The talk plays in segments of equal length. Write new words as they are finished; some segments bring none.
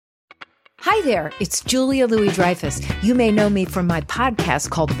Hi there, it's Julia Louis-Dreyfus. You may know me from my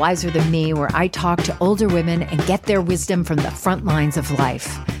podcast called Wiser Than Me, where I talk to older women and get their wisdom from the front lines of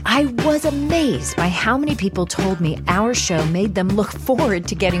life. I was amazed by how many people told me our show made them look forward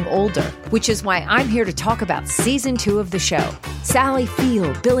to getting older, which is why I'm here to talk about season 2 of the show. Sally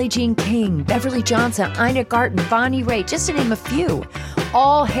Field, Billie Jean King, Beverly Johnson, Ina Garten, Bonnie Raitt, just to name a few.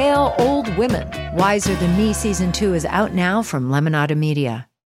 All hail old women. Wiser Than Me season 2 is out now from Lemonada Media.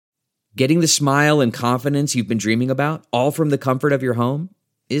 Getting the smile and confidence you've been dreaming about, all from the comfort of your home,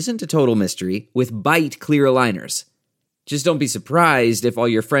 isn't a total mystery with Byte clear aligners. Just don't be surprised if all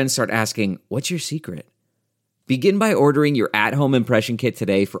your friends start asking, "What's your secret?" Begin by ordering your at-home impression kit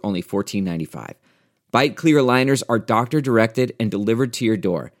today for only $14.95. Byte clear aligners are doctor-directed and delivered to your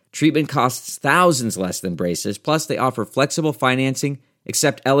door. Treatment costs thousands less than braces, plus they offer flexible financing,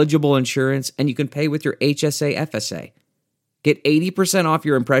 accept eligible insurance, and you can pay with your HSA FSA. Get 80% off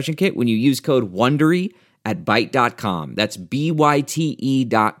your impression kit when you use code WONDERY at Byte.com. That's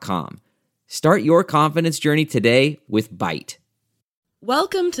BYTE.com. Start your confidence journey today with Byte.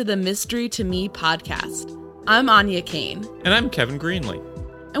 Welcome to the Mystery to Me podcast. I'm Anya Kane. And I'm Kevin Greenlee.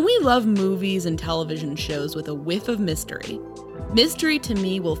 And we love movies and television shows with a whiff of mystery. Mystery to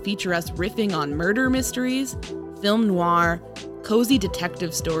Me will feature us riffing on murder mysteries, film noir, cozy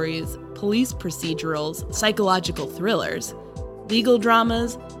detective stories, police procedurals, psychological thrillers, legal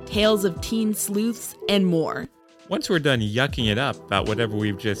dramas, tales of teen sleuths, and more. Once we're done yucking it up about whatever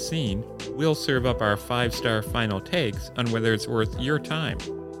we've just seen, we'll serve up our 5-star final takes on whether it's worth your time.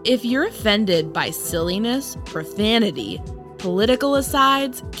 If you're offended by silliness, profanity, political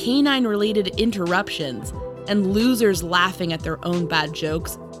asides, canine-related interruptions, and losers laughing at their own bad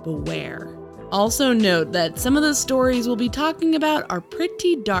jokes, beware. Also note that some of the stories we'll be talking about are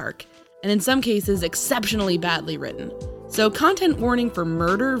pretty dark, and in some cases exceptionally badly written. So content warning for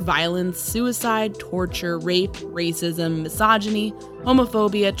murder, violence, suicide, torture, rape, racism, misogyny,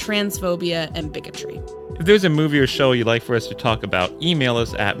 homophobia, transphobia, and bigotry. If there's a movie or show you'd like for us to talk about, email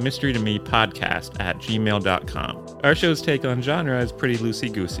us at mysterytomepodcast@gmail.com. Our show's take on genre is pretty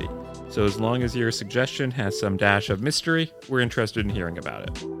loosey-goosey, so as long as your suggestion has some dash of mystery, we're interested in hearing about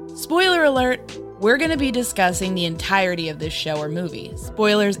it. Spoiler alert, we're going to be discussing the entirety of this show or movie,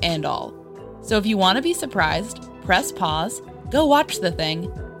 spoilers and all. So if you want to be surprised, press pause, go watch the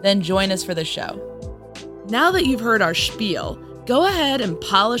thing, then join us for the show. Now that you've heard our spiel, go ahead and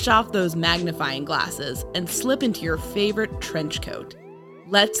polish off those magnifying glasses and slip into your favorite trench coat.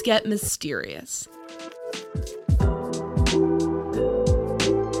 Let's get mysterious.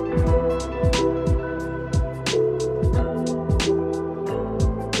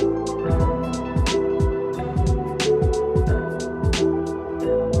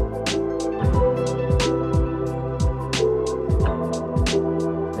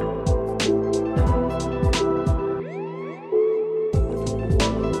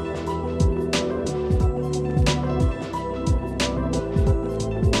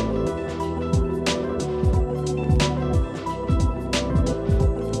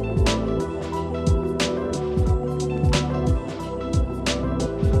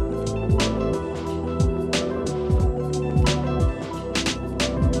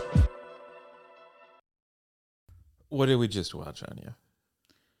 What did we just watch, Anya?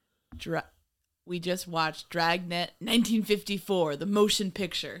 We just watched Dragnet 1954, the motion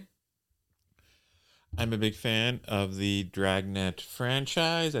picture. I'm a big fan of the Dragnet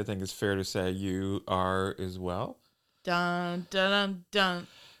franchise. I think it's fair to say you are as well. Dun, dun, dun, dun.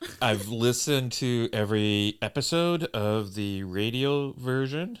 I've listened to every episode of the radio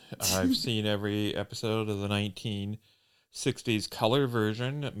version. I've seen every episode of the 1960s color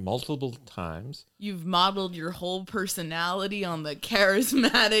version multiple times. You've modeled your whole personality on the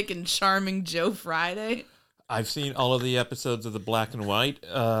charismatic and charming Joe Friday. I've seen all of the episodes of the black and white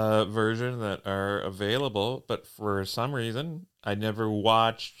version that are available, but for some reason, I never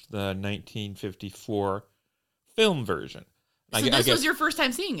watched the 1954 film version. So this was your first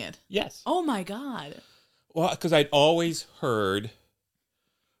time seeing it? Yes. Oh my God. Well, because I'd always heard,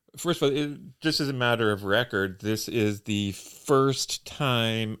 first of all, just as a matter of record, this is the first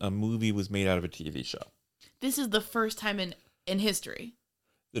time a movie was made out of a TV show. This is the first time in history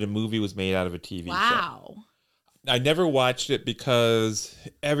that a movie was made out of a TV show. Wow. I never watched it because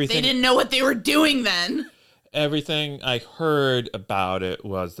everything... They didn't know what they were doing then. Everything I heard about it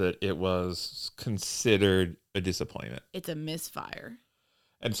was that it was considered a disappointment. It's a misfire.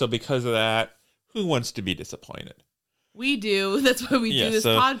 And so because of that, who wants to be disappointed? We do. That's why we do this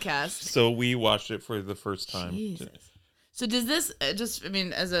podcast. So we watched it for the first time. Jesus. So does this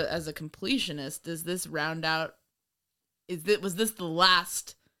as a completionist, does this round out? Was this the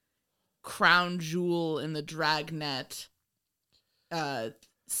last crown jewel in the Dragnet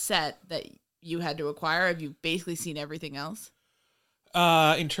set that you had to acquire? Have you basically seen everything else?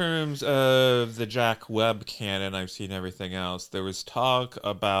 In terms of the Jack Webb canon, I've seen everything else. There was talk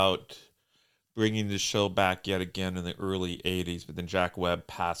about bringing the show back yet again in the early 80s, but then Jack Webb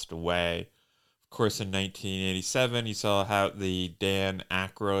passed away. Of course, in 1987, you saw how the Dan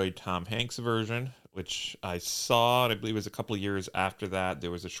Aykroyd, Tom Hanks version, which I saw, and I believe it was a couple of years after that,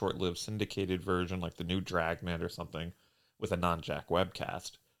 there was a short-lived syndicated version, like the new Dragnet or something, with a non-Jack Webb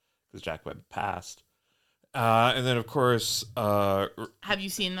cast, because Jack Webb passed. And then, of course... have you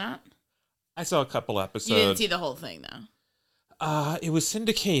seen that? I saw a couple episodes. You didn't see the whole thing, though. It was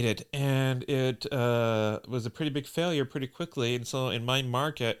syndicated, and it was a pretty big failure pretty quickly, and so in my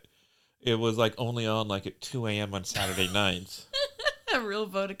market, it was like only on like at 2 a.m. on Saturday nights. A real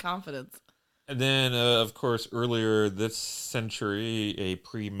vote of confidence. And then, of course, earlier this century, a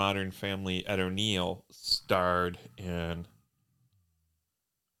pre-Modern Family Ed O'Neill starred in...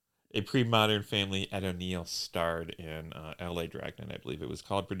 L.A. Dragnet, I believe it was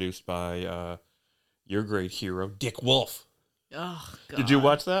called, produced by your great hero, Dick Wolf. Oh, God. Did you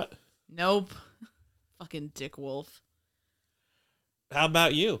watch that? Nope. Fucking Dick Wolf. How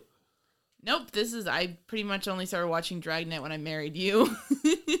about you? Nope. I pretty much only started watching Dragnet when I married you.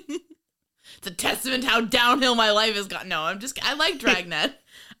 It's a testament to how downhill my life has gone. No, I like Dragnet.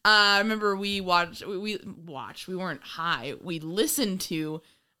 I remember we weren't high. We listened to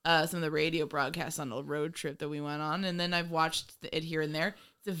some of the radio broadcasts on a road trip that we went on, and then I've watched it here and there.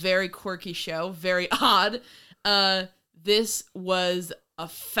 It's a very quirky show, very odd. This was a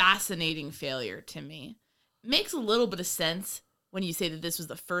fascinating failure to me. It makes a little bit of sense when you say that this was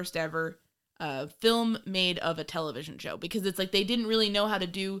the first ever film made of a television show, because it's like they didn't really know how to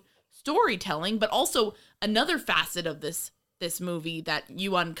do storytelling, but also another facet of this movie that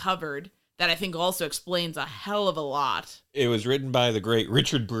you uncovered that I think also explains a hell of a lot. It was written by the great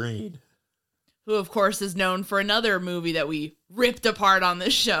Richard Breen, who of course is known for another movie that we ripped apart on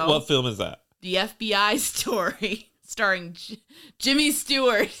this show. What film is that? The FBI Story, starring Jimmy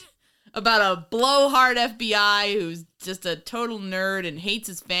Stewart, about a blowhard FBI who's just a total nerd and hates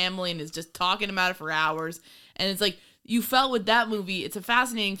his family and is just talking about it for hours. And it's like, you felt with that movie, it's a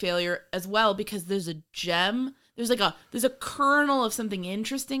fascinating failure as well, because there's a gem, there's a kernel of something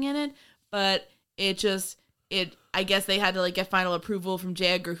interesting in it, but I guess they had to like get final approval from J.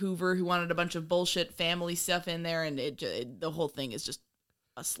 Edgar Hoover, who wanted a bunch of bullshit family stuff in there, and the whole thing is just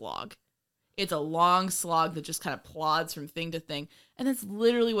a slog. It's a long slog that just kind of plods from thing to thing, and that's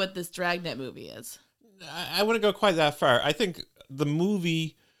literally what this Dragnet movie is. I wouldn't go quite that far. I think the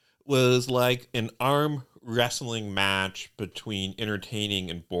movie was like an arm wrestling match between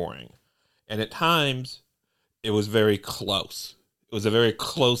entertaining and boring, and at times it was very close. It was a very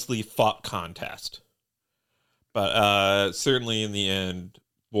closely fought contest, but certainly in the end,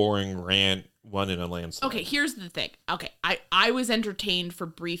 boring rant won in a landslide. Okay, here's the thing. Okay, I was entertained for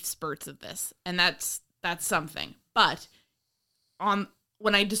brief spurts of this, and that's something. But when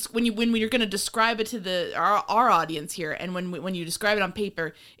you're going to describe it to our audience here, and when you describe it on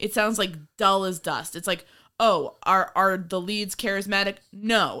paper, it sounds like dull as dust. It's like, oh, are the leads charismatic?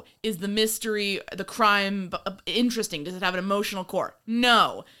 No. Is the mystery, the crime interesting? Does it have an emotional core?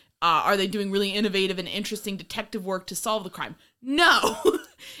 No. Are they doing really innovative and interesting detective work to solve the crime? No.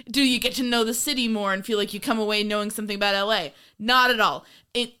 Do you get to know the city more and feel like you come away knowing something about LA? Not at all.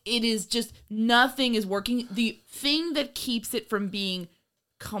 It is just, nothing is working. The thing that keeps it from being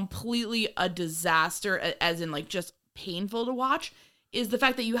completely a disaster, as in like just painful to watch, is the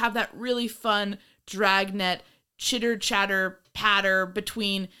fact that you have that really fun Dragnet chitter chatter patter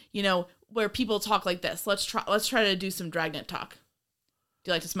between, where people talk like this. Let's try to do some Dragnet talk. Do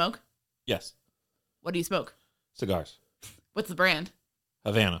you like to smoke? Yes. What do you smoke? Cigars. What's the brand?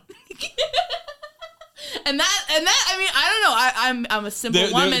 Havana. and that I mean, I don't know. I'm a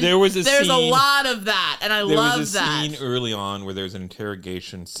simple woman. There's a lot of that, and I love that. There was a scene early on where there's an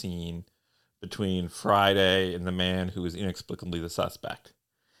interrogation scene between Friday and the man who is inexplicably the suspect.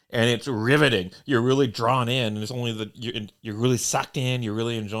 And it's riveting. You're really drawn in, and it's only you're really sucked in. You're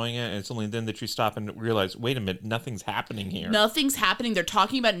really enjoying it, and it's only then that you stop and realize, wait a minute, nothing's happening here. Nothing's happening. They're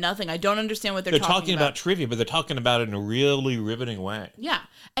talking about nothing. I don't understand what they're talking about. They're talking about trivia, but they're talking about it in a really riveting way. Yeah,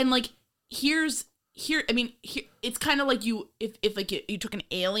 and like it's kind of like if you took an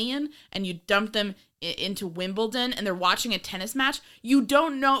alien and you dumped them into Wimbledon and they're watching a tennis match. You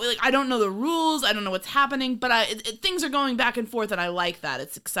don't know, like, I don't know the rules, I don't know what's happening, but things are going back and forth, and I like that.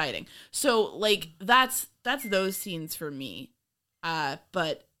 It's exciting. So like that's those scenes for me.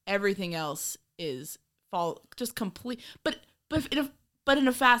 But everything else is just complete. But but in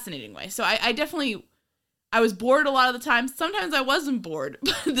a fascinating way. So I definitely, I was bored a lot of the time. Sometimes I wasn't bored,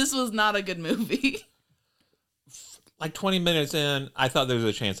 but this was not a good movie. Like 20 minutes in, I thought there was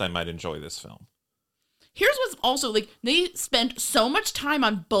a chance I might enjoy this film. Here's what's also, like, they spent so much time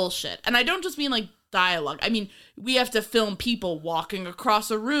on bullshit. And I don't just mean, like, dialogue. I mean, we have to film people walking across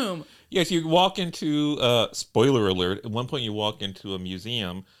a room. Yes, you walk into, spoiler alert, at one point you walk into a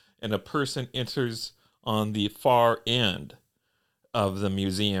museum and a person enters on the far end of the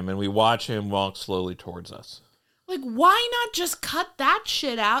museum and we watch him walk slowly towards us. Like, why not just cut that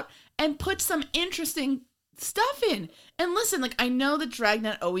shit out and put some interesting stuff in? And listen, like, I know that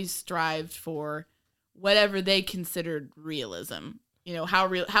Dragnet always strived for whatever they considered realism. You know,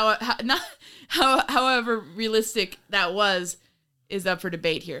 however realistic that was is up for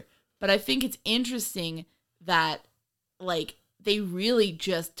debate here. But I think it's interesting that, like, they really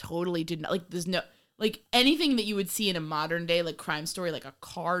just totally did not, like, there's no, like, anything that you would see in a modern day, like, crime story, like a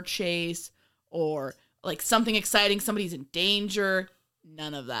car chase or, like, something exciting, somebody's in danger,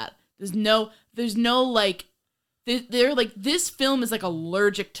 none of that. There's no, like, they're like, this film is, like,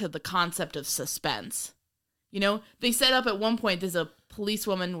 allergic to the concept of suspense. You know, they set up at one point, there's a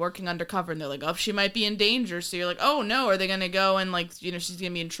policewoman working undercover, and they're like, oh, she might be in danger. So you're like, oh, no, are they going to go and, like, you know, she's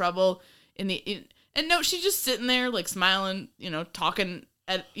going to be in trouble and no, she's just sitting there, like, smiling, you know, talking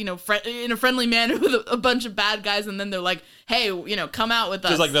at, you know, in a friendly manner with a bunch of bad guys. And then they're like, hey, you know, come out with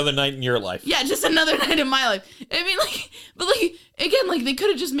us. Just like another night in your life. Yeah, just another night in my life. I mean, like, but, like, again, like, they could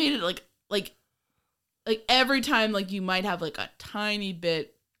have just made it, like every time, like, you might have, like, a tiny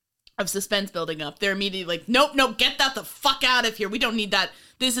bit of suspense building up, they're immediately like, nope, get that the fuck out of here. We don't need that.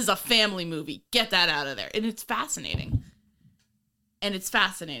 This is a family movie. Get that out of there. And it's fascinating.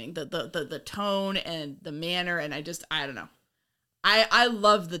 The tone and the manner. And I don't know. I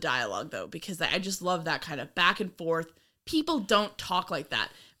love the dialogue, though, because I just love that kind of back and forth. People don't talk like that,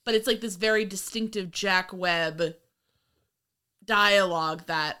 but it's like this very distinctive Jack Webb dialogue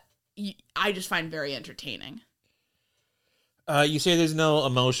that I just find very entertaining. You say there's no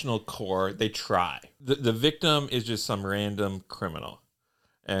emotional core. They try. The victim is just some random criminal.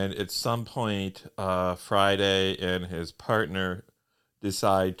 And at some point, Friday and his partner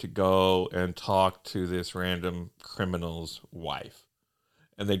decide to go and talk to this random criminal's wife.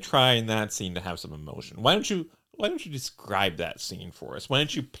 And they try in that scene to have some emotion. Why don't you describe that scene for us? Why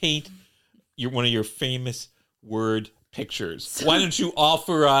don't you paint one of your famous word pictures? Why don't you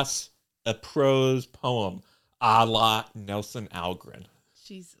offer us a prose poem a la Nelson Algren?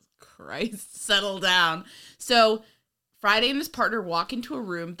 Jesus Christ, settle down. So Friday and his partner walk into a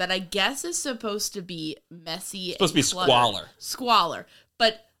room that I guess is supposed to be messy. It's supposed to be squalor. Squalor.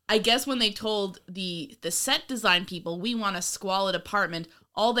 But I guess when they told the set design people, we want a squalid apartment,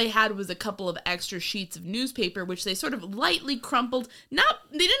 all they had was a couple of extra sheets of newspaper, which they sort of lightly crumpled.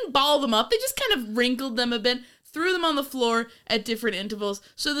 They didn't ball them up. They just kind of wrinkled them a bit, threw them on the floor at different intervals.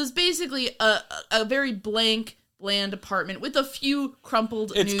 So there's basically a very bland apartment with a few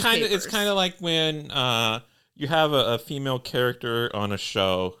crumpled newspapers. It's kind of like when you have a female character on a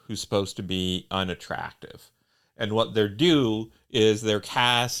show who's supposed to be unattractive. And what they do is they're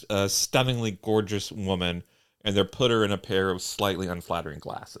cast a stunningly gorgeous woman and they're put her in a pair of slightly unflattering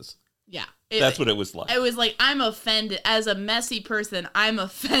glasses. Yeah. That's what it was like. It was like, I'm offended. As a messy person, I'm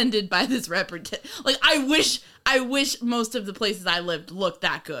offended by this representation. Like, I wish most of the places I lived looked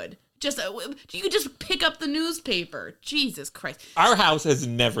that good. Just, you could just pick up the newspaper. Jesus Christ. Our house has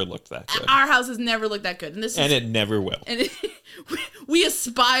never looked that good. Our house has never looked that good. And it never will. And we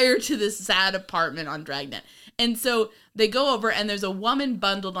aspire to this sad apartment on Dragnet. And so they go over and there's a woman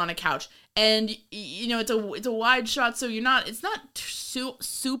bundled on a couch. And, you know, it's a wide shot, so it's not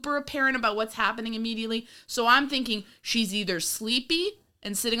super apparent about what's happening immediately. So I'm thinking she's either sleepy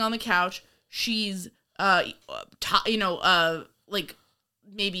and sitting on the couch, she's, like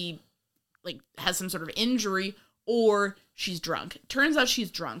maybe like has some sort of injury, or she's drunk. Turns out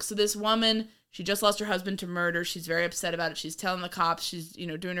she's drunk. So this woman, she just lost her husband to murder. She's very upset about it. She's telling the cops. She's, you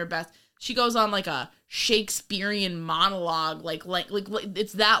know, doing her best. She goes on like a Shakespearean monologue, like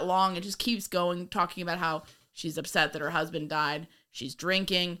it's that long. It just keeps going, talking about how she's upset that her husband died. She's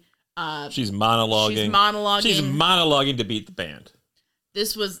drinking. She's monologuing. She's monologuing to beat the band.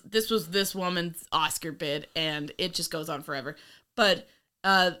 This was this woman's Oscar bid, and it just goes on forever. But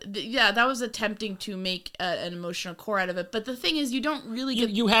that was attempting to make an emotional core out of it. But the thing is, you don't really get...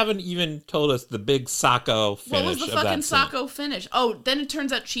 You haven't even told us the big Sacco finish. What was the fucking Sacco finish? Oh, then it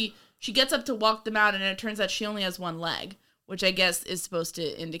turns out she gets up to walk them out, and it turns out she only has one leg, which I guess is supposed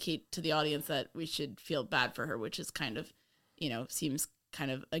to indicate to the audience that we should feel bad for her, which is kind of, you know, seems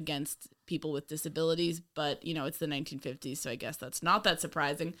kind of against people with disabilities, but you know, it's the 1950s, so I guess that's not that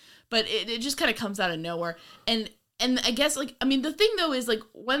surprising. But it just kind of comes out of nowhere. And I guess, like, I mean, the thing though is, like,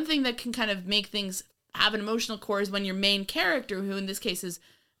 one thing that can kind of make things have an emotional core is when your main character, who in this case is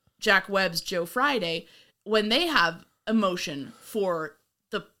Jack Webb's Joe Friday, when they have emotion for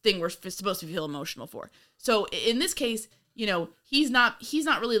the thing we're supposed to feel emotional for. So in this case, you know, he's not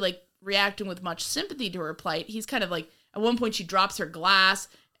really like reacting with much sympathy to her plight. He's kind of like, at one point she drops her glass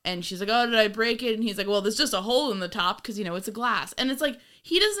and she's like, oh, did I break it? And he's like, well, there's just a hole in the top because, you know, it's a glass. And it's like,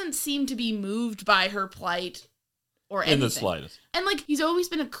 he doesn't seem to be moved by her plight or anything. In the slightest. And like, he's always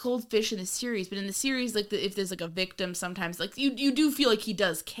been a cold fish in the series, but in the series, like, if there's like a victim, sometimes like you do feel like he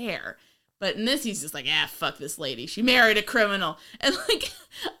does care. But in this, he's just like, fuck this lady. She married a criminal. And like,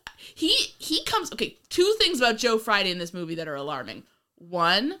 he comes, okay, two things about Joe Friday in this movie that are alarming.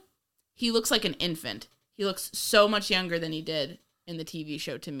 One, he looks like an infant. He looks so much younger than he did in the TV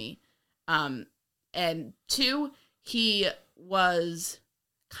show to me. And two, he was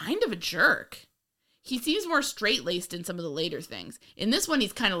kind of a jerk. He seems more straight-laced in some of the later things. In this one,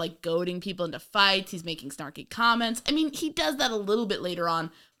 he's kind of like goading people into fights. He's making snarky comments. I mean, he does that a little bit later on,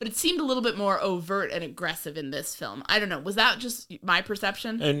 but it seemed a little bit more overt and aggressive in this film. I don't know. Was that just my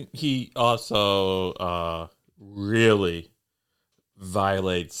perception? And he also really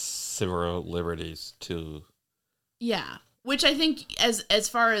violates civil liberties too. Yeah. Which I think, as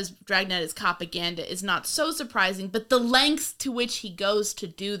far as Dragnet is propaganda, is not so surprising, but the lengths to which he goes to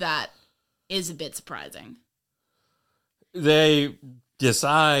do that is a bit surprising. They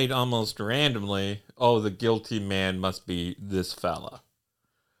decide almost randomly, oh, the guilty man must be this fella.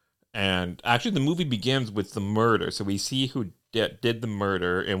 And actually the movie begins with the murder. So we see who did the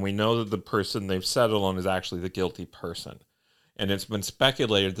murder, and we know that the person they've settled on is actually the guilty person. And it's been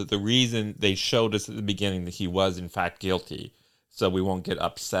speculated that the reason they showed us at the beginning that he was in fact guilty, so we won't get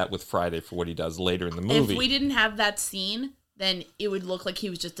upset with Friday for what he does later in the movie. If we didn't have that scene, then it would look like he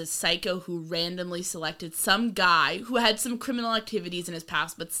was just a psycho who randomly selected some guy who had some criminal activities in his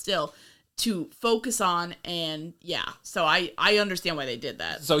past, but still to focus on. And yeah, so I understand why they did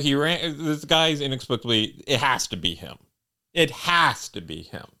that. So this guy's inexplicably, it has to be him. It has to be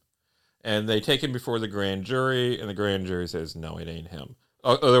him. And they take him before the grand jury, and the grand jury says, no, it ain't him.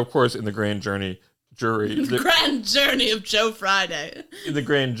 Of course, in the grand jury... The grand journey of Joe Friday. In the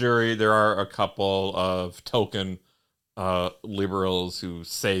grand jury, there are a couple of token liberals who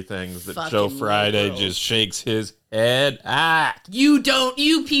say things that Joe Friday just shakes his head at. You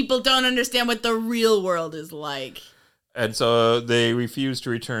people don't understand what the real world is like. And so they refuse to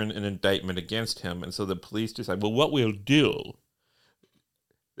return an indictment against him. And so the police decide, well, what we'll do,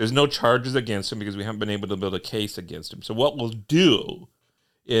 there's no charges against him because we haven't been able to build a case against him. So what we'll do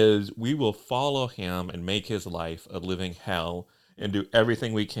is we will follow him and make his life a living hell and do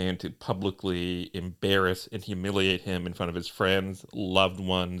everything we can to publicly embarrass and humiliate him in front of his friends, loved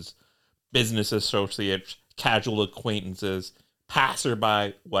ones, business associates, casual acquaintances,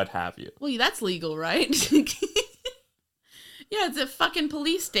 passerby, what have you. Well, that's legal, right? Yeah, it's a fucking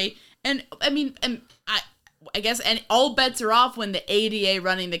police state. And I mean, I guess, and all bets are off when the ADA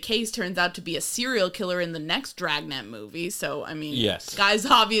running the case turns out to be a serial killer in the next Dragnet movie. So, I mean, yes. Guy's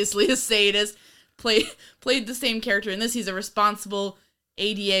obviously a sadist, played the same character in this. He's a responsible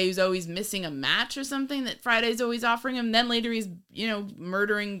ADA who's always missing a match or something that Friday's always offering him. Then later he's,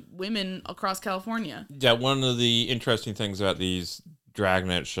 murdering women across California. Yeah, one of the interesting things about these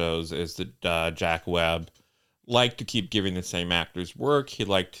Dragnet shows is that Jack Webb liked to keep giving the same actors work. He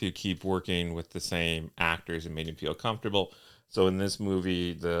liked to keep working with the same actors and made him feel comfortable. So in this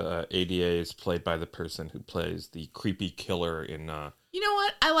movie, the ADA is played by the person who plays the creepy killer in... You know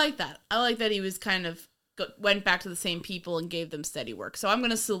what? I like that. I like that he was kind of... went back to the same people and gave them steady work. So I'm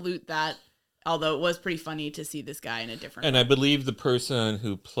going to salute that. Although it was pretty funny to see this guy in a different And way. I believe the person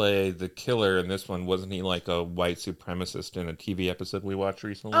who played the killer in this one, wasn't he like a white supremacist in a TV episode we watched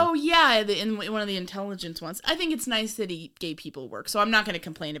recently? Oh, yeah, in one of the intelligence ones. I think it's nice that he gave people work, so I'm not going to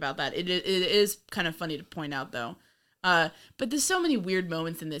complain about that. It is kind of funny to point out, though. But there's so many weird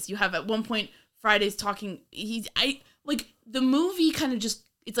moments in this. You have, at one point, Friday's talking... the movie kind of just...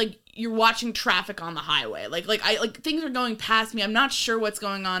 It's like you're watching traffic on the highway. Like things are going past me. I'm not sure what's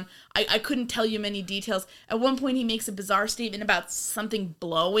going on. I couldn't tell you many details. At one point, he makes a bizarre statement about something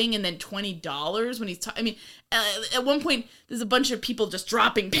blowing and then $20 when he's at one point, there's a bunch of people just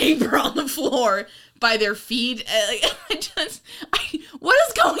dropping paper on the floor by their feet. What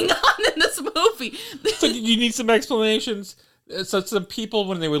is going on in this movie? So you need some explanations. So some people,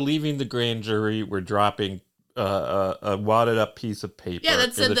 when they were leaving the grand jury, were dropping a wadded up piece of paper. Yeah,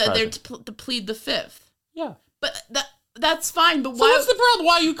 that said that they're to plead the fifth. Yeah. But that's fine, but So what's the problem?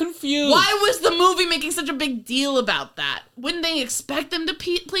 Why are you confused? Why was the movie making such a big deal about that? Wouldn't they expect them to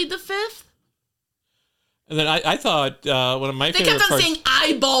plead the fifth? And then I thought one of my favorite parts... They kept on parts... saying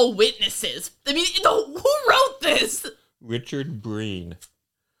eyeball witnesses. I mean, who wrote this? Richard Breen.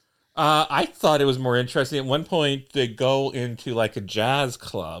 I thought it was more interesting. At one point, they go into like a jazz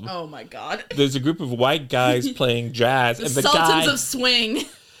club. Oh my god! There's a group of white guys playing jazz, the and the Sultans of Swing.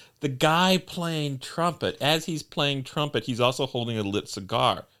 The guy playing trumpet, as he's playing trumpet, he's also holding a lit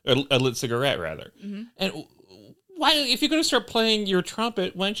cigar, or a lit cigarette rather. Mm-hmm. And why, if you're going to start playing your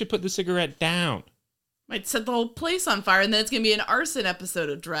trumpet, why don't you put the cigarette down? Might set the whole place on fire, and then it's going to be an arson episode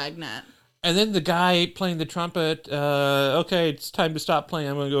of Dragnet. And then the guy playing the trumpet, okay, it's time to stop playing.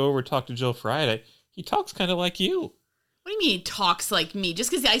 I'm going to go over and talk to Joe Friday. He talks kind of like you. What do you mean he talks like me? Just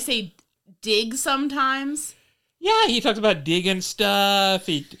because I say dig sometimes? Yeah, he talks about digging stuff.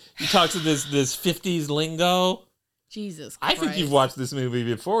 He talks in this 50s lingo. Jesus Christ. I think you've watched this movie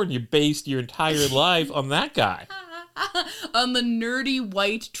before and you based your entire life on that guy. On the nerdy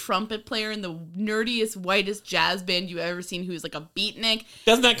white trumpet player in the nerdiest, whitest jazz band you've ever seen, who's like a beatnik.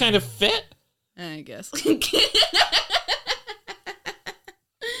 Doesn't that kind of fit? I guess.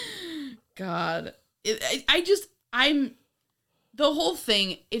 God. The whole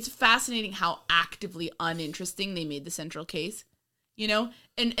thing, it's fascinating how actively uninteresting they made the central case, you know?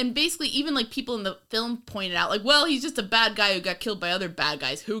 And basically even like people in the film pointed out like, well, he's just a bad guy who got killed by other bad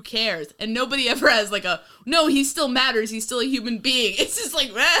guys. Who cares? And nobody ever has like no, he still matters. He's still a human being. It's just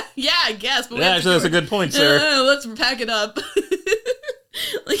like, yeah, I guess. But yeah, so that's a good point, sir. Let's pack it up.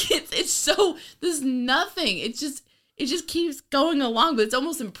 Like it's so, there's nothing. It just keeps going along, but it's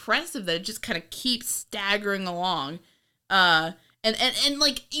almost impressive that it just kind of keeps staggering along. And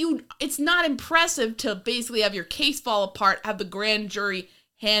like it's not impressive to basically have your case fall apart, have the grand jury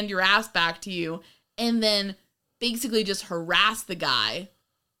hand your ass back to you, and then basically just harass the guy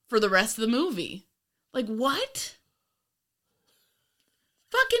for the rest of the movie. Like, what?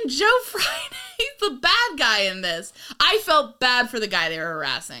 Fucking Joe Friday's the bad guy in this. I felt bad for the guy they were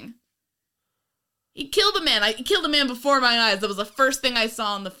harassing. He killed a man. He killed a man before my eyes. That was the first thing I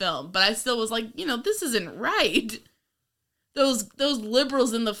saw in the film. But I still was like, this isn't right. Those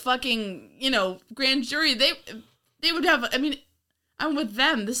liberals in the fucking, grand jury, they would have, I'm with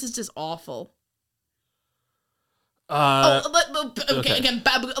them. This is just awful. Okay, again,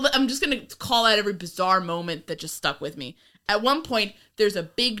 I'm just going to call out every bizarre moment that just stuck with me. At one point, there's a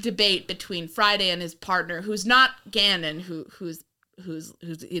big debate between Friday and his partner, who's not Gannon, who's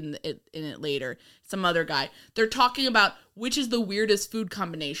in it later, some other guy. They're talking about which is the weirdest food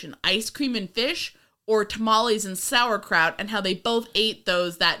combination, ice cream and fish or tamales and sauerkraut, and how they both ate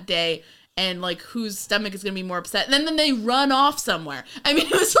those that day, and like whose stomach is gonna be more upset. And then they run off somewhere. I mean,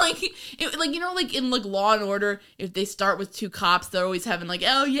 it was like in like Law and Order, if they start with two cops, they're always having like,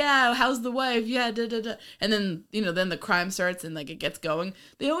 oh yeah, how's the wife? Yeah, da da da. And then then the crime starts and like it gets going.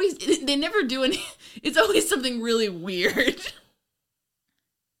 They never do any. It's always something really weird.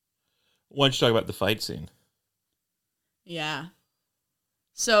 Why don't you talk about the fight scene? Yeah.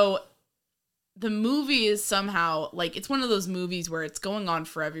 So the movie is somehow like, it's one of those movies where it's going on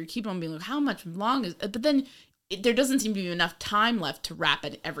forever. You keep on being like, how much long is it? But then there doesn't seem to be enough time left to wrap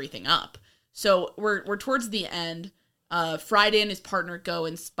everything up. So we're towards the end. Friday and his partner go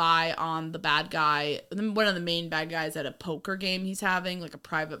and spy on the bad guy, one of the main bad guys, at a poker game he's having, like a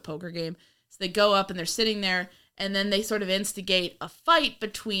private poker game. So they go up and they're sitting there, and then they sort of instigate a fight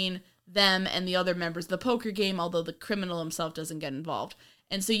between them and the other members of the poker game, although the criminal himself doesn't get involved.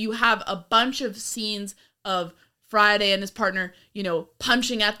 And so you have a bunch of scenes of Friday and his partner,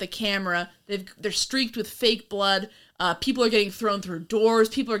 punching at the camera. They're streaked with fake blood. People are getting thrown through doors.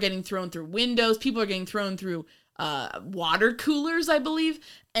 People are getting thrown through windows. People are getting thrown through water coolers, I believe.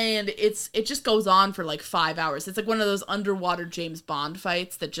 And it just goes on for like 5 hours. It's like one of those underwater James Bond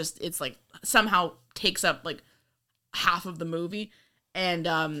fights that it's like somehow takes up like half of the movie. And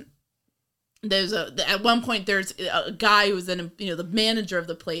at one point there's a guy who's the manager of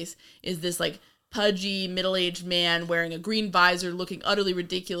the place is this like pudgy middle-aged man wearing a green visor, looking utterly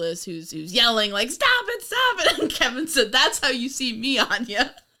ridiculous, who's yelling like, stop it, and Kevin said, that's how you see me,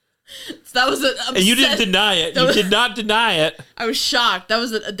 Anya. So that was and you didn't deny it. You did not deny it. I was shocked. That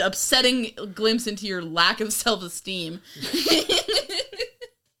was an upsetting glimpse into your lack of self-esteem.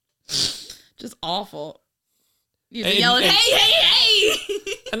 Just awful. You yelling, hey!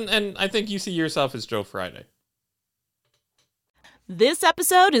 And I think you see yourself as Joe Friday. This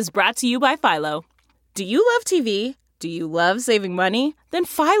episode is brought to you by Philo. Do you love TV? Do you love saving money? Then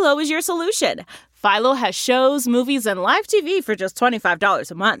Philo is your solution. Philo has shows, movies, and live TV for just $25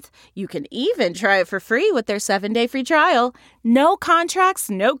 a month. You can even try it for free with their 7-day free trial. No contracts,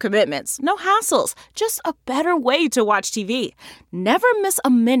 no commitments, no hassles. Just a better way to watch TV. Never miss a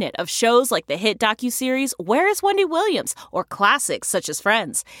minute of shows like the hit docuseries Where is Wendy Williams? Or classics such as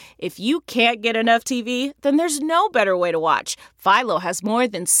Friends. If you can't get enough TV, then there's no better way to watch. Philo has more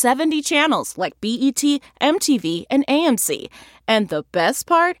than 70 channels like BET, MTV, and AMC. And the best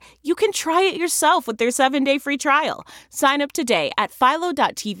part? You can try it yourself with their 7-day free trial. Sign up today at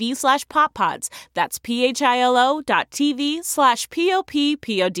philo.tv/poppods. That's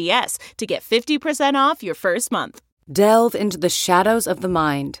philo.tv/poppods to get 50% off your first month. Delve into the shadows of the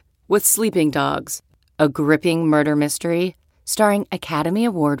mind with Sleeping Dogs, a gripping murder mystery starring Academy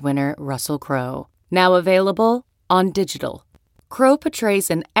Award winner Russell Crowe. Now available on digital. Crowe portrays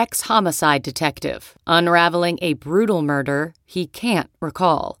an ex-homicide detective, unraveling a brutal murder he can't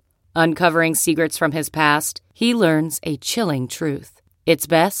recall. Uncovering secrets from his past, he learns a chilling truth. It's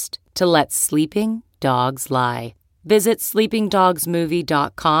best to let sleeping dogs lie. Visit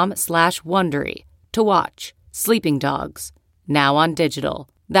sleepingdogsmovie.com/Wondery to watch Sleeping Dogs, now on digital.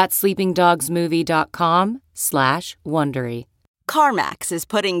 That's sleepingdogsmovie.com/Wondery. CarMax is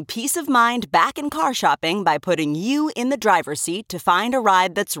putting peace of mind back in car shopping by putting you in the driver's seat to find a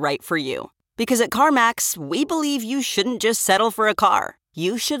ride that's right for you. Because at CarMax, we believe you shouldn't just settle for a car.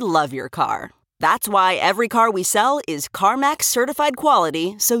 You should love your car. That's why every car we sell is CarMax certified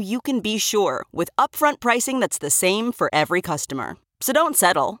quality, so you can be sure with upfront pricing that's the same for every customer. So don't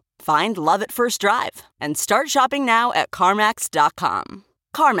settle. Find love at first drive and start shopping now at CarMax.com.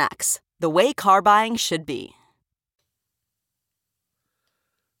 CarMax, the way car buying should be.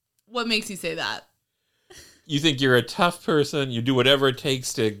 What makes you say that? You think you're a tough person. You do whatever it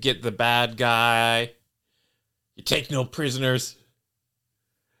takes to get the bad guy. You take no prisoners.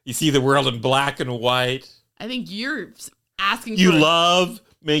 You see the world in black and white. I think you're asking You for love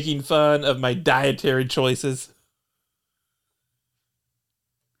making fun of my dietary choices.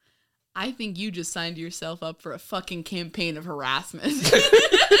 I think you just signed yourself up for a fucking campaign of harassment.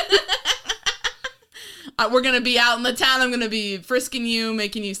 We're going to be out in the town. I'm going to be frisking you,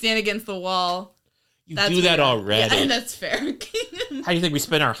 making you stand against the wall. You do that already. Yeah, that's fair. How do you think we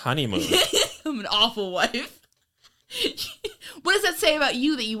spend our honeymoon? I'm an awful wife. What does that say about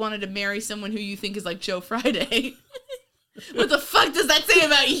you that you wanted to marry someone who you think is like Joe Friday? What the fuck does that say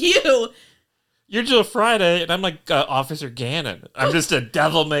about you? You're Joe Friday, and I'm like Officer Gannon. I'm just a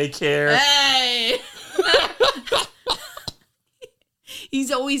devil-may-care. Hey!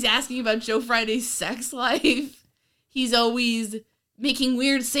 He's always asking about Joe Friday's sex life. He's always making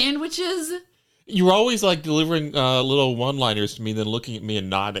weird sandwiches. You were always like delivering little one-liners to me, then looking at me and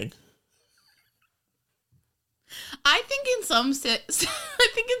nodding. I think in some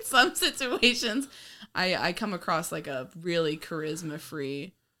situations, I come across like a really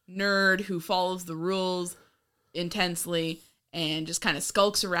charisma-free nerd who follows the rules intensely and just kind of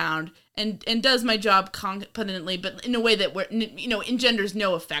skulks around and does my job competently, but in a way that engenders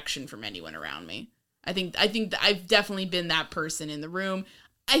no affection from anyone around me. I think that I've definitely been that person in the room.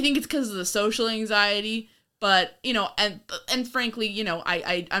 I think it's because of the social anxiety, but and frankly,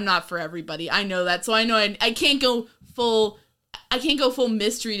 I'm not for everybody. I know that, so I know I can't go full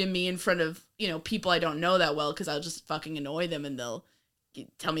mystery to me in front of people I don't know that well, because I'll just fucking annoy them and they'll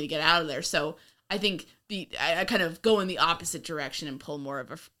tell me to get out of there. So I think I kind of go in the opposite direction and pull more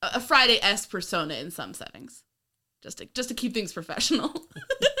of a Friday-esque persona in some settings, just to keep things professional.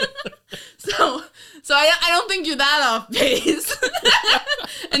 So I don't think you're that off base.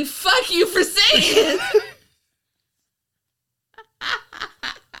 And fuck you for saying it.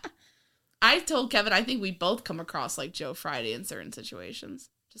 I told Kevin I think we both come across like Joe Friday in certain situations.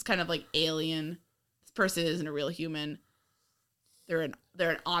 Just kind of like alien. This person isn't a real human. They're an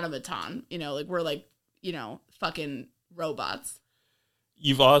automaton. We're fucking robots.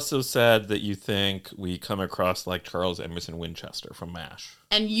 You've also said that you think we come across like Charles Emerson Winchester from MASH.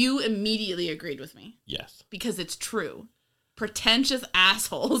 And you immediately agreed with me. Yes. Because it's true. Pretentious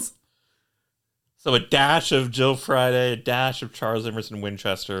assholes. So a dash of Joe Friday, a dash of Charles Emerson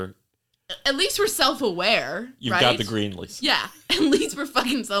Winchester. At least we're self-aware, You've right? got the Greenleys. Yeah, at least we're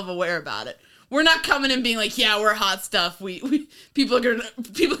fucking self-aware about it. We're not coming and being like, yeah, we're hot stuff. We people are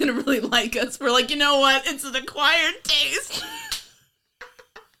gonna really like us. We're like, you know what? It's an acquired taste.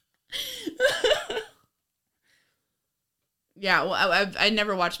 Yeah, well, I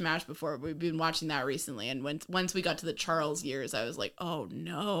never watched MASH before. We've been watching that recently, and once we got to the Charles years, I was like, oh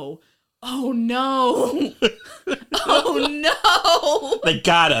no. Oh no. Oh no. They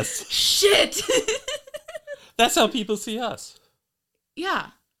got us. Shit. That's how people see us.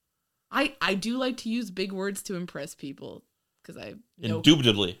 Yeah. I do like to use big words to impress people because I know.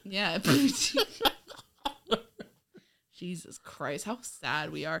 Indubitably. Yeah. Jesus Christ, how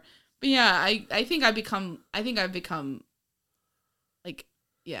sad we are. But yeah, I think I've become like,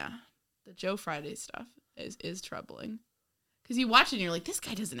 yeah, the Joe Friday stuff is troubling. Because you watch it and you're like, this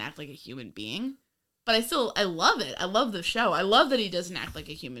guy doesn't act like a human being. But I love it. I love the show. I love that he doesn't act like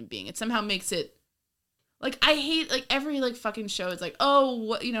a human being. It somehow makes it, like, I hate, like, every, like, fucking show. It's like, oh,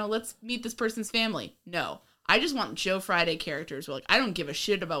 what, you know, let's meet this person's family. No. I just want Joe Friday characters where, like, I don't give a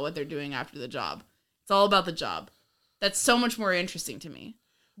shit about what they're doing after the job. It's all about the job. That's so much more interesting to me.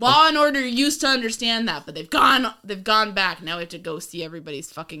 Law and Order used to understand that, but they've gone back. Now we have to go see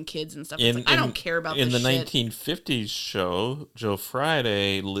everybody's fucking kids and stuff. I don't care about this shit. In the 1950s show, Joe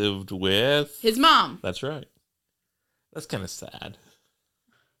Friday lived with... his mom. That's right. That's kind of sad.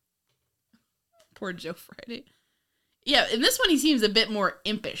 Poor Joe Friday. Yeah, in this one he seems a bit more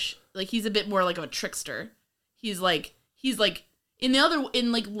impish. Like, he's a bit more like of a trickster. He's like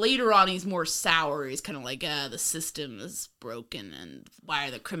later on he's more sour. He's kind of like, the system is broken and why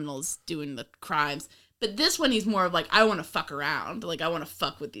are the criminals doing the crimes? But this one he's more of like, I want to fuck around. Like, I want to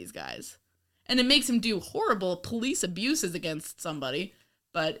fuck with these guys. And it makes him do horrible police abuses against somebody,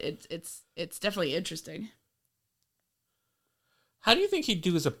 but it's definitely interesting. How do you think he'd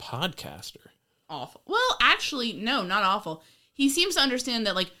do as a podcaster? Awful. Well, actually, no, not awful. He seems to understand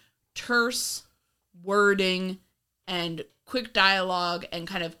that, like, terse wording and quick dialogue and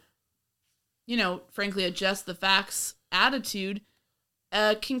kind of, you know, frankly, adjust the facts attitude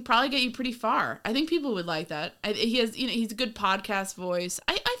can probably get you pretty far. I think people would like that. He has, you know, he's a good podcast voice.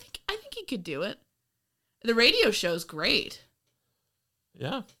 I think he could do it. The radio show's great.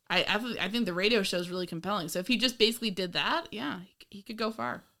 Yeah. I think the radio show's really compelling. So if he just basically did that, yeah, he could go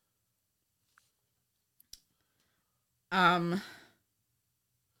far.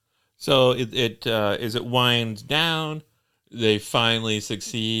 So as it winds down, they finally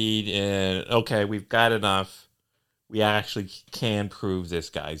succeed and, okay, we've got enough. We actually can prove this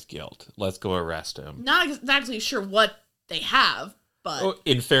guy's guilt. Let's go arrest him. Not exactly sure what they have, but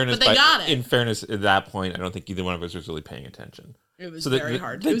in fairness, but they got it. In fairness, at that point, I don't think either one of us was really paying attention. It was very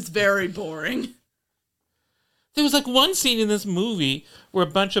hard. It was very boring. There was like one scene in this movie where a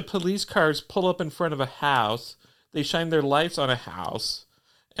bunch of police cars pull up in front of a house. They shine their lights on a house.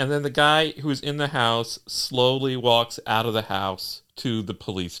 And then the guy who's in the house slowly walks out of the house to the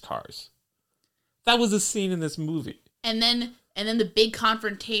police cars. That was a scene in this movie. And then the big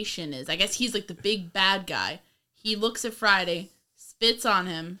confrontation is, I guess he's like the big bad guy. He looks at Friday, spits on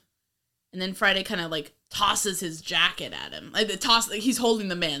him, and then Friday kind of like tosses his jacket at him. Like he's holding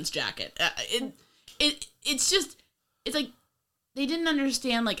the man's jacket. It's like they didn't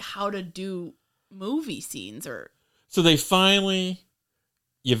understand like how to do movie scenes or. So they finally.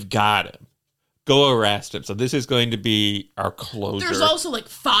 You've got him. Go arrest him. So this is going to be our closure. There's also like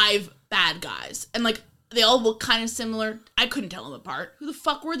 5 bad guys. And like they all look kind of similar. I couldn't tell them apart. Who the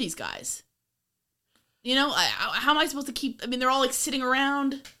fuck were these guys? You know, how am I supposed to keep... I mean, they're all like sitting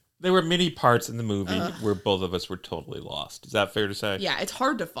around. There were many parts in the movie where both of us were totally lost. Is that fair to say? Yeah, it's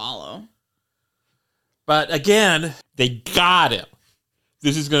hard to follow. But again, they got him.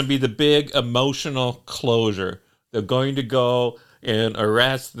 This is going to be the big emotional closure. They're going to go... and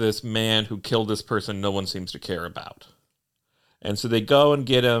arrest this man who killed this person no one seems to care about. And so they go and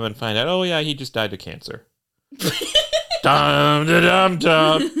get him and find out, oh yeah, he just died of cancer.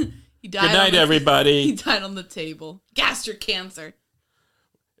 Dum-da-dum-dum. Good night, everybody. He died on the table. Gastric cancer.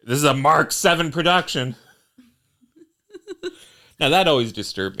 This is a Mark 7 production. Now that always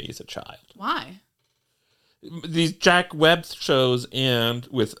disturbed me as a child. Why? These Jack Webb shows end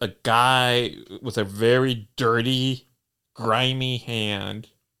with a guy with a very dirty... grimy hand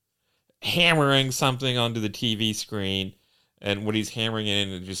hammering something onto the TV screen, and what he's hammering in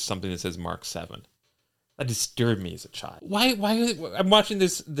is just something that says Mark 7. That disturbed me as a child. Why I'm watching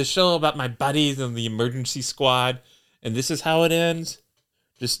the show about my buddies and the emergency squad, and this is how it ends?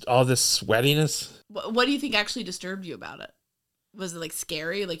 Just all this sweatiness? What do you think actually disturbed you about it? Was it like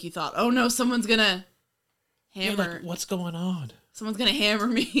scary? Like you thought, oh no, someone's gonna hammer. Yeah, like, what's going on? Someone's gonna hammer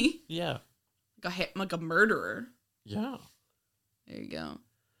me. Yeah. Like a murderer. Yeah. There you go.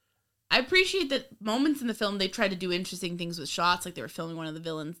 I appreciate that moments in the film they tried to do interesting things with shots, like they were filming one of the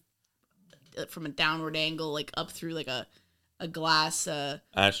villains from a downward angle, like up through like a glass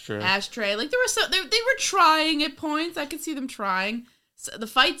ashtray. Like they were trying at points. I could see them trying. So the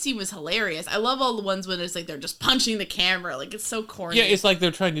fight scene was hilarious. I love all the ones when it's like they're just punching the camera. Like it's so corny. Yeah, it's like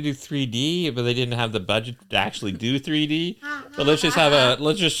they're trying to do 3D, but they didn't have the budget to actually do 3D. But let's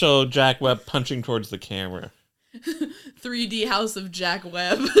just show Jack Webb punching towards the camera. 3D House of Jack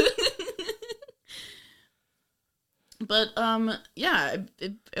Webb. But yeah,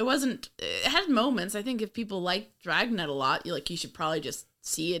 it wasn't. It had moments. I think if people like Dragnet a lot, you should probably just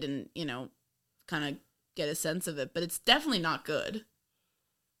see it and kind of get a sense of it. But it's definitely not good.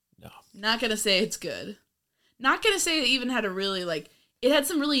 No, not gonna say it's good. Not gonna say it even had a really it had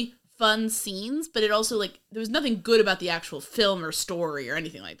some really fun scenes, but it also there was nothing good about the actual film or story or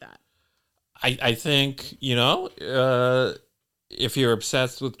anything like that. I think if you're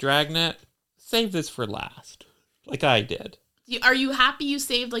obsessed with Dragnet, save this for last. Like I did. Are you happy you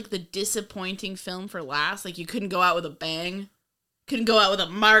saved the disappointing film for last? You couldn't go out with a bang? Couldn't go out with a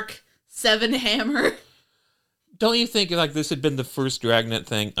Mark 7 hammer? Don't you think if this had been the first Dragnet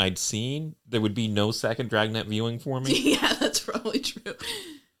thing I'd seen, there would be no second Dragnet viewing for me? Yeah, that's probably true.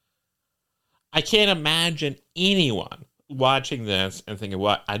 I can't imagine anyone watching this and thinking,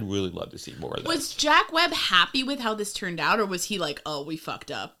 well, I'd really love to see more of this. Was Jack Webb happy with how this turned out, or was he oh, we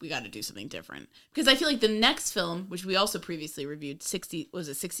fucked up, we got to do something different? Because I feel the next film, which we also previously reviewed,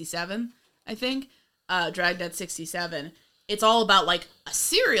 67, I think, Dragnet 67, it's all about a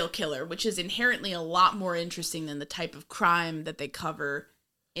serial killer, which is inherently a lot more interesting than the type of crime that they cover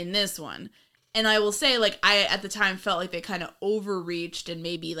in this one. And I will say, I at the time felt they kind of overreached, and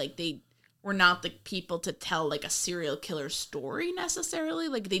maybe they were not the people to tell a serial killer story necessarily.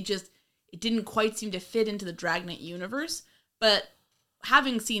 It didn't quite seem to fit into the Dragnet universe. But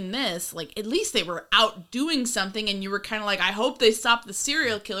having seen this, at least they were out doing something, and you were kind of I hope they stop the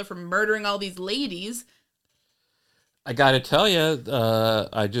serial killer from murdering all these ladies. I gotta tell you,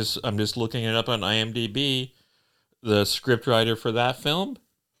 I'm just looking it up on IMDb. The scriptwriter for that film,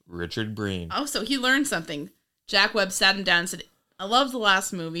 Richard Breen. Oh, so he learned something. Jack Webb sat him down and said, I love the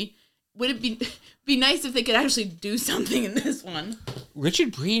last movie. Would it be nice if they could actually do something in this one?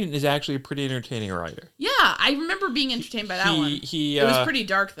 Richard Breen is actually a pretty entertaining writer. Yeah, I remember being entertained by that one. It was pretty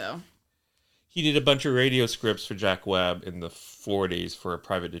dark, though. He did a bunch of radio scripts for Jack Webb in the 40s for a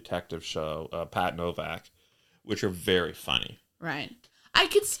private detective show, Pat Novak, which are very funny. Right.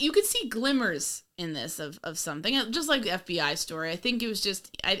 You could see glimmers in this of something, just like the FBI story. I think it was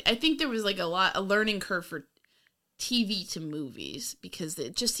just, I think there was a learning curve for TV to movies, because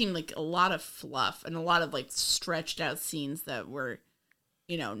it just seemed a lot of fluff and a lot of stretched out scenes that were,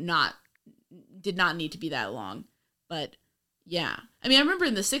 did not need to be that long. But yeah, I mean, I remember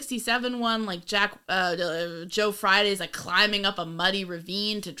in the 67 one, Joe Friday's climbing up a muddy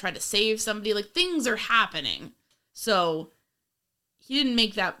ravine to try to save somebody. Things are happening. So he didn't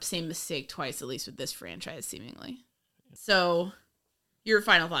make that same mistake twice, at least with this franchise, seemingly. So your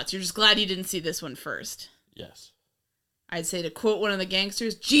final thoughts? You're just glad you didn't see this one first. Yes. I'd say, to quote one of the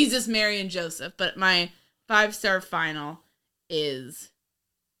gangsters, Jesus, Mary, and Joseph. But my 5-star final is,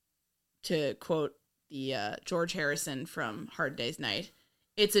 to quote the George Harrison from Hard Day's Night,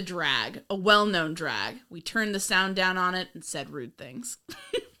 it's a drag, a well-known drag. We turned the sound down on it and said rude things.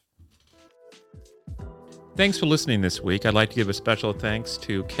 Thanks for listening this week. I'd like to give a special thanks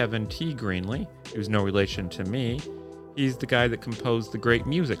to Kevin T. Greenlee, who's no relation to me. He's the guy that composed the great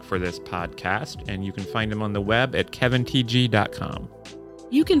music for this podcast, and you can find him on the web at kevintg.com.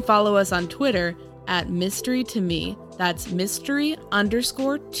 You can follow us on Twitter at Mystery to Me. That's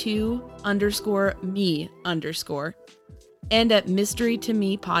mystery_to_me_. And at Mystery to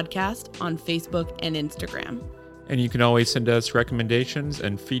Me Podcast on Facebook and Instagram. And you can always send us recommendations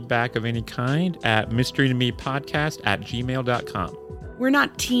and feedback of any kind at mysterytomepodcast@gmail.com. We're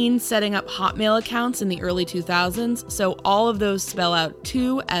not teens setting up Hotmail accounts in the early 2000s, so all of those spell out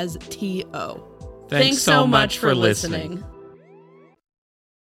 2 as T-O. Thanks so much for listening.